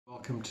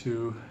Welcome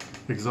to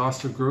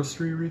Exhaustive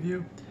Grocery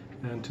Review,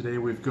 and today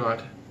we've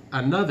got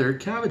another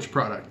cabbage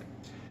product,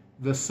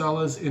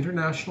 Vesela's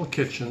International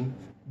Kitchen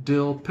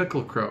Dill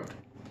Pickle Kraut.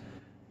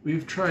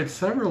 We've tried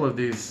several of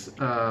these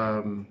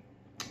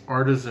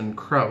artisan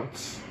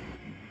krauts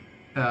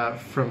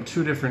from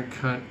two different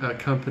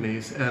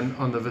companies, and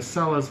on the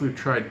Veselas we've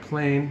tried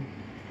plain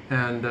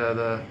and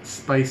the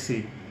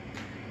spicy.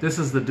 This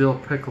is the dill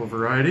pickle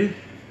variety.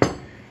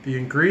 The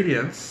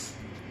ingredients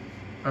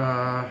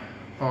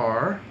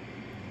are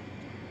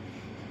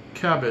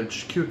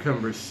cabbage,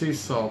 cucumbers, sea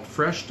salt,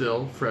 fresh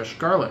dill, fresh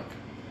garlic.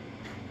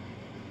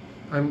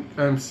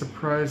 I'm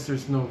surprised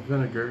there's no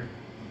vinegar,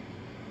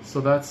 so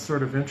that's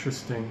sort of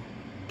interesting.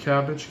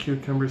 Cabbage,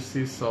 cucumbers,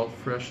 sea salt,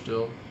 fresh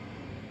dill,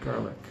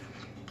 garlic.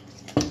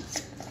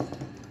 Let's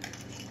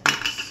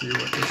see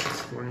what this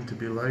is going to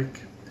be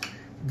like.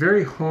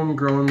 Very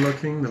homegrown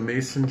looking, the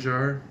mason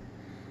jar.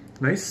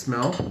 Nice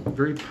smell,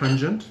 very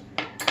pungent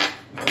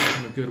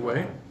in a good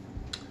way.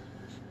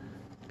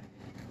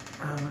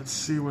 Let's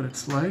see what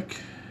it's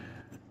like.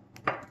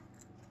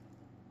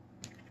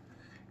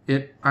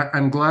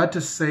 I'm glad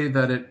to say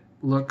that it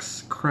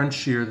looks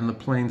crunchier than the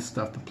plain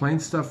stuff. The plain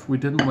stuff, we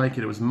didn't like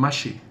it. It was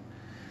mushy.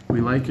 We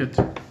like it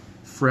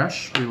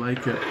fresh. We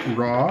like it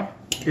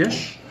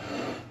raw-ish.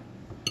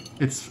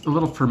 It's a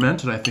little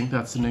fermented, I think.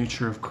 That's the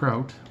nature of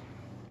kraut.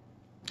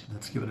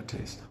 Let's give it a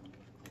taste.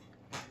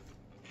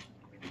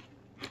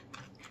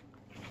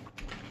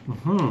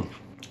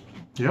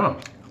 Yeah,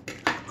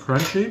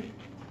 crunchy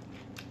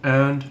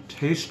and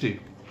tasty.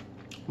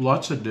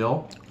 Lots of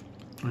dill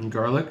and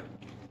garlic.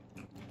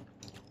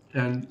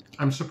 And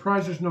I'm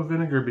surprised there's no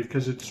vinegar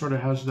because it sort of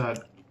has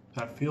that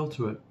feel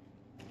to it.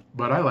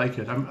 But I like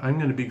it. I'm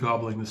going to be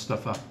gobbling this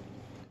stuff up.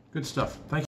 Good stuff. Thank you.